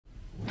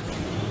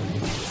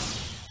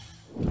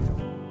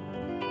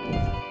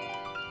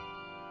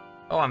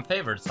Oh, I'm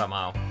favored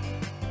somehow.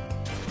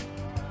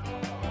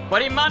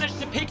 But he managed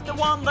to pick the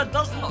one that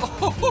doesn't...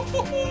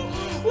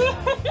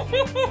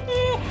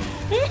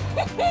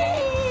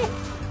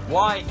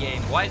 Why,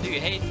 game? Why do you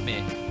hate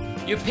me?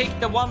 You picked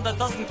the one that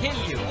doesn't kill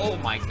you. Oh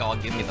my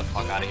god, get me the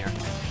fuck out of here.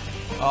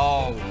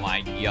 Oh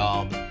my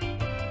god.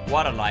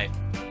 What a life.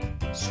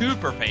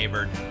 Super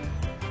favored.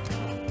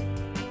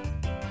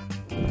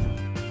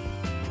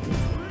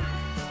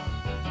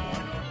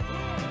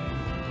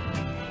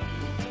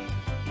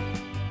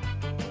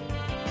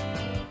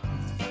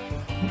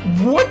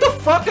 What the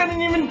fuck? I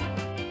didn't even...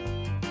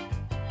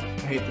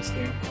 I hate this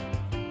game.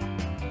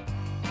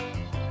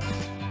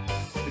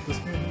 I hate this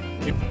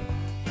game.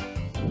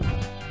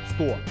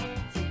 100.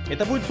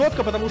 Это будет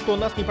сотка, потому что он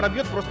нас не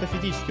пробьет просто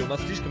физически. У нас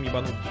слишком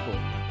ебанутый стол.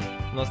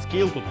 У нас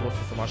скилл тут просто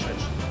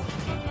сумасшедший.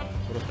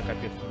 Просто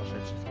капец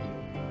сумасшедший скилл.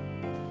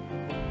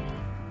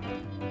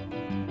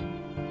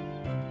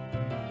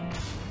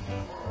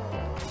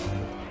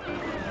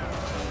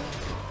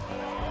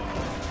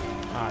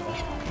 А, да.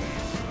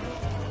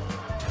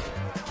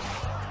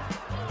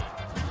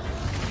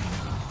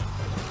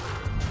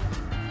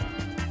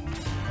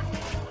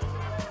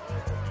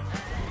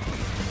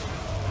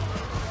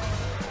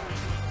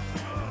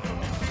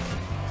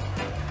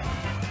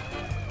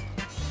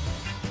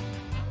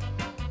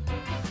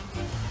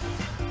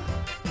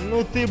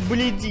 Ну ты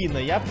блядина,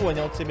 я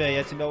понял тебя,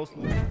 я тебя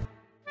услышал.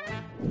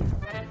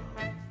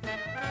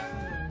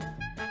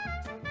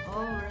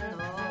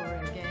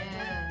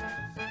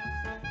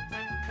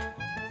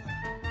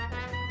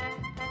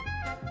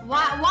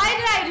 Why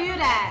did I do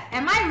that?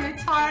 Am I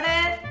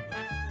retarded?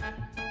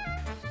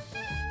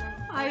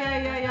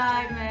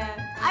 Ay, man.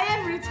 I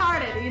am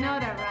retarded, you know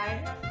that,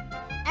 right?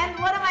 And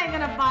what am I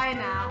gonna buy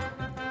now?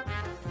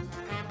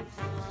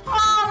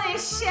 Holy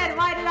shit,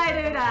 why did I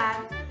do that?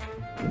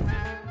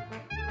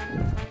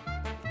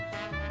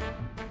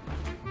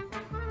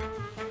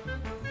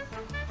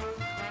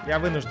 Я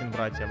вынужден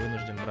брать эту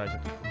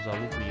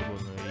залупу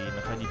ебаную и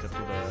находить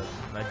оттуда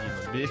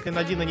Надину. Если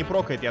Надина не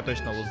прокает, я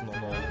точно лузну,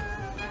 но...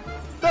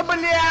 Да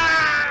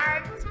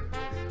блядь!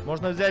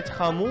 Можно взять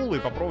хамул и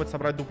попробовать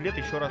собрать дуплет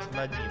еще раз в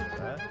Надину,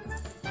 да?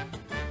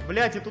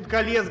 Блядь, и тут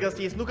Колесгас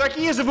есть. Ну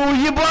какие же вы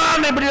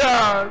уебаны,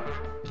 блядь!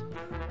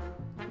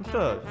 Ну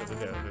что,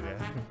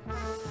 блядь.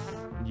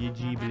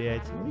 GG,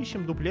 блядь. Ну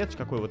ищем дуплет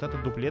какой. Вот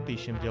этот дуплет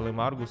ищем,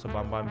 делаем Аргуса,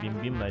 бам-бам,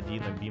 бим-бим,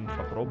 Надина, бим.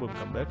 Попробуем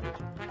камбэкнуть.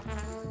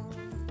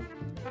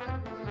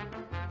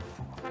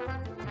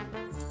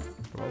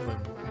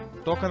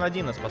 Только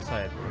Надина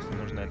спасает, просто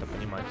нужно это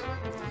понимать.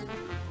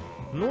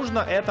 Нужно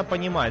это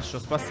понимать, что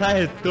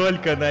спасает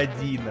только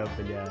Надина,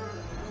 бля.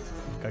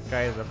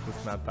 Какая же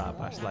вкуснота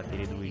пошла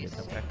перед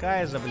вылетом.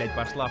 Какая же, блядь,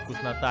 пошла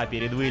вкуснота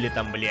перед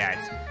вылетом,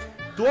 блядь.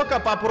 Только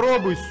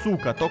попробуй,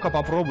 сука, только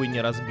попробуй не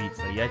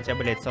разбиться. Я тебя,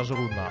 блядь,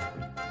 сожру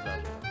нахуй.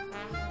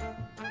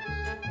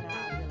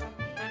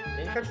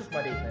 Я не хочу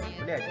смотреть на это,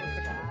 блядь, я не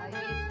хочу.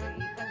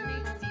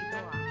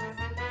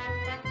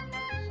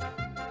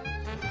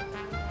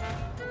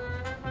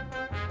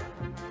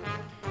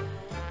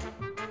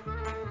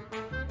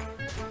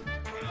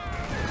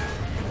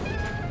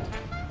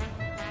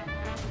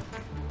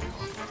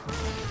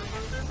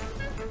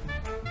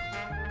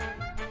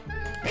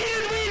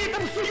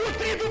 Суют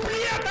 3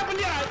 дуплета,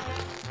 блядь!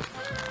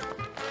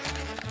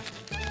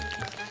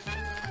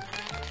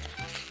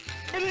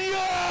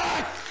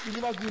 Блядь!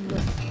 Не могу,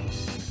 блядь.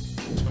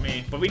 For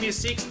me, but we need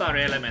 6-star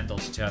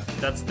elementals, chat.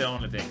 That's the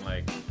only thing.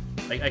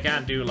 Like I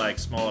can't do like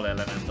small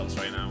elementals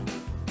right now.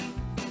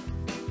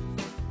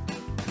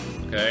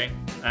 Okay,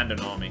 and an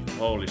army.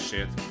 Holy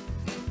shit!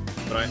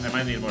 But I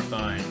might need more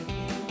time.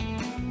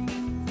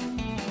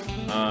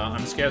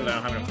 I'm scared that I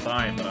don't have enough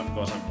time, but of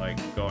course I'm like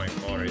going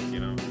for it, you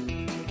know.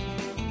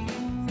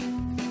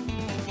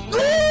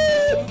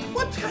 Oh!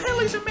 What the hell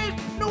is a man?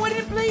 No, I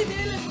didn't play the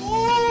elephant.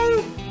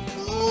 Oh!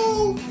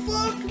 Oh!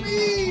 Fuck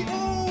me!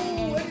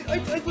 Oh!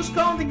 I was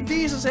counting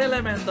these as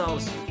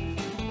elementals.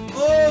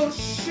 Oh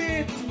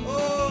shit!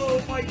 Oh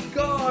my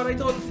god!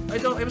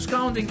 I was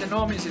counting the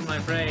normies in my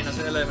brain as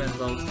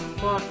elementals.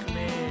 Fuck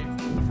me.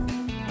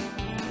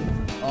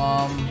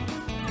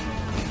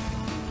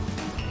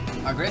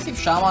 Aggressive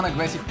Shaman,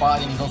 aggressive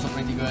Paladin is also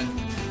pretty good.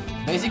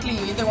 Basically,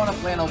 you either want to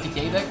play an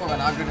OTK deck or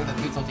an aggregate that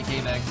beats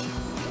OTK decks.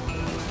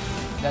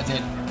 That's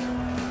it.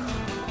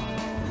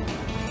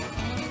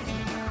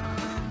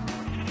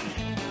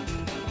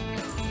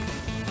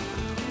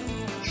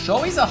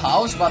 Show is a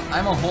house, but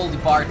I'm a whole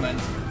department.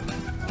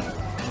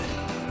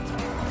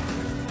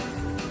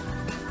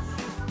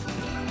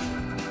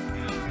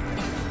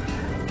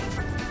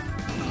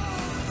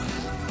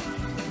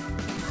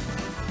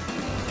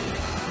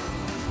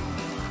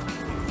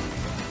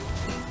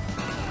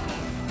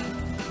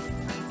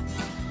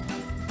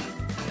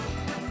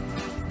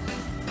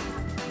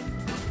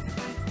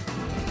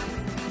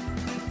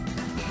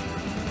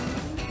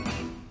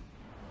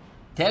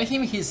 Tell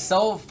him he's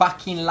so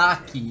fucking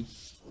lucky.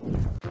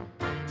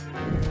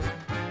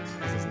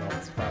 This is not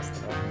fast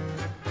enough.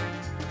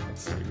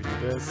 Let's see, we do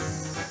this.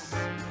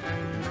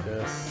 We do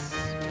this.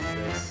 We do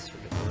this. We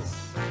do this.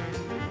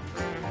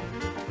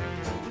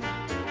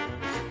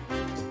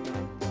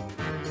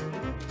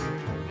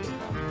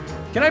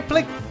 Can I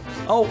play?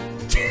 Oh.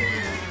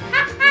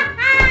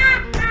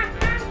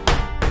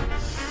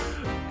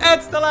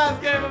 It's the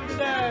last game of the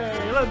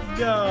day. Let's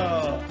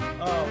go.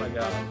 Oh my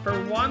god.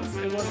 For once,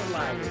 it wasn't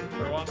lagging.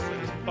 For once, it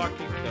was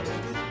fucking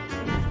killing.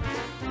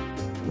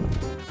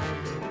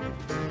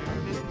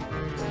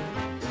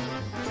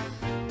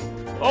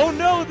 Oh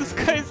no, this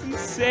guy's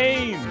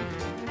insane!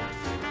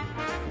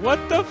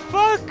 What the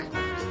fuck?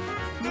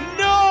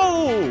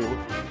 No!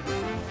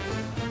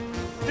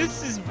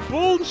 This is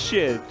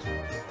bullshit!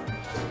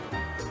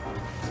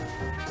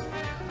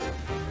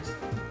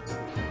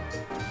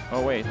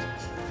 Oh wait.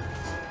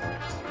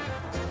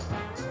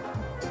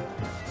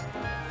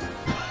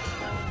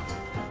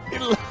 He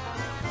lost!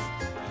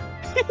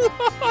 He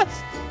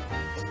lost!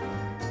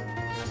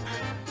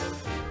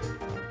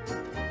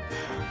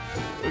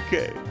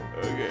 Okay,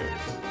 okay.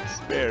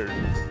 Spared.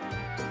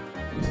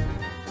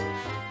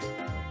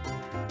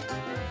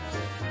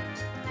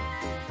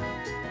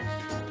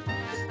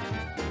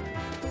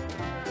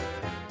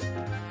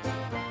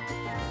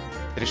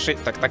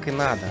 Решить так и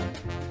надо.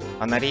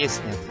 Она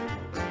резнет.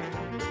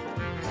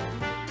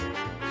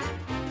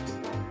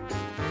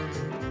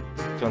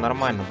 Все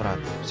нормально, брат.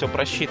 Все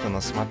просчитано,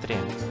 смотри.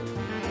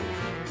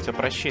 Все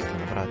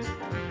просчитано, брат.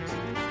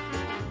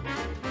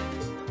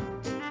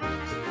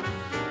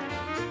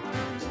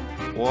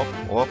 Оп,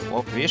 оп,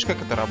 оп. Видишь,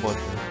 как это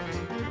работает?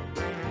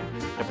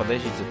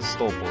 Подождите, этот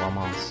стол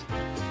поломался.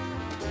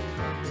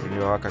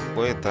 Бля,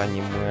 какое это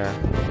аниме.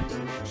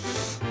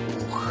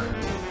 Ух.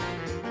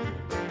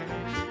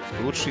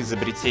 Лучшее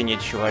изобретение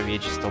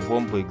человечества.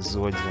 Бомба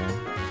Экзодия.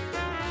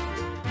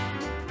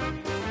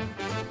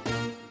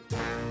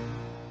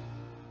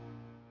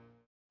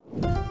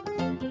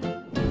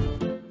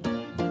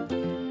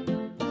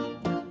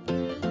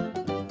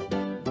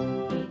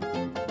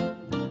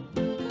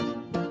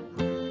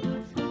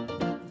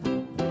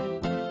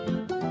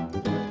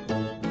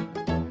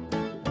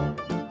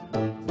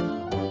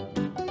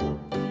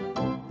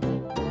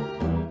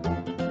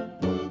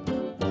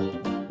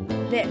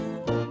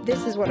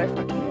 This is what I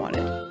fucking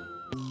wanted.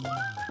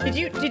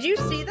 Did you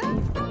see that?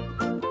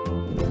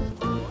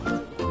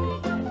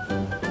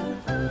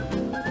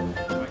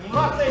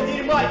 Анимация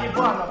дерьма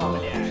ебаного,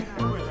 блядь!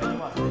 Какой это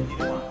анимация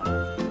дерьма?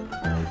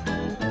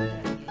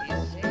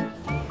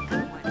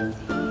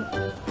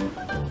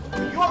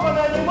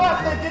 Ёбаная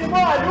анимация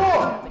дерьма, алё!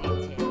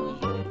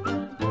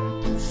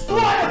 Что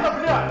это,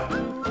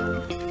 блядь?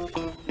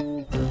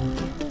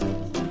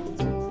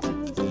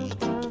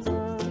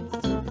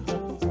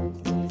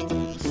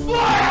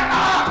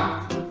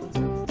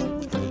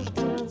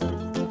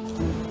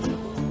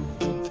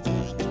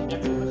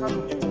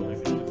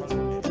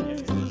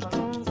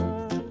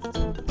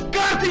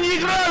 Карты не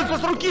играются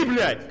с руки,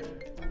 блядь!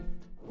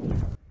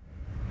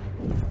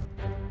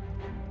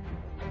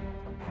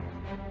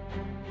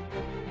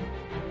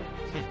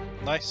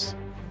 Nice.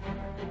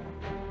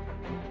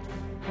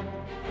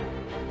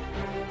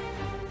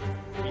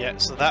 Yeah,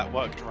 so that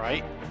worked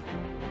right.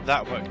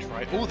 That worked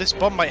right. Oh, this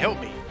bomb might help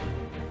me.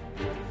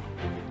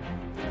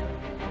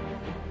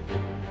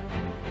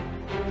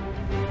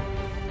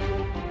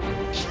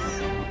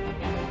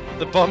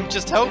 The bomb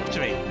just helped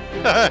me.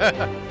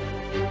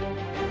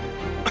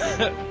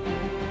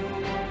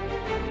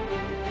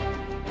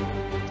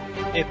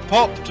 It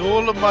popped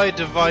all of my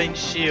divine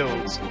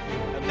shields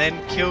and then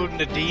killed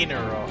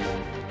Nadina off.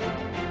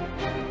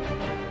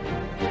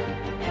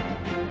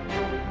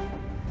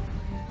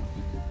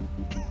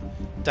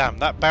 Damn,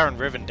 that Baron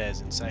Rivendare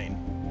is insane.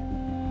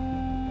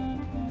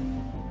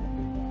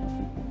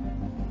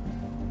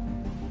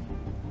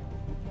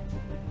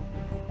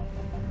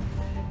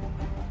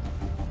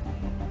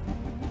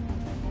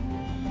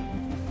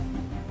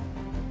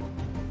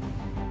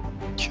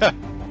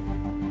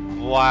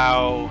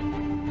 Wow.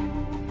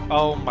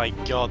 Oh my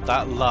god,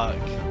 that luck.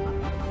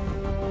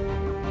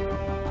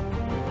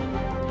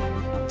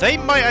 They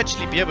might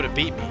actually be able to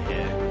beat me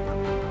here.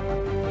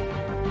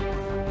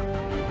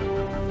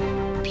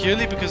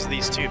 Purely because of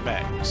these two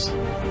mechs.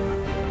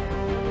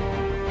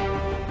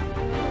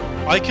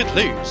 I could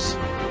lose.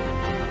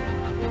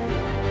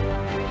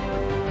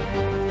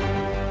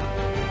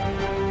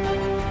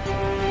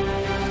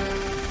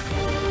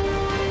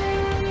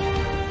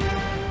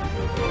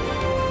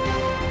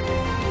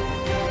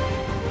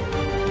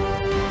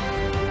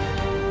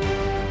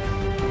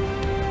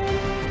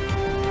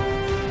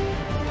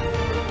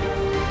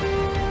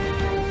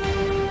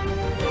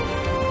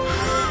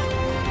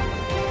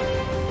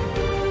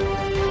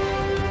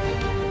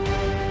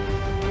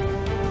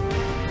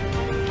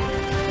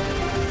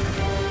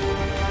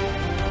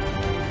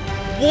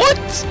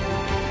 What?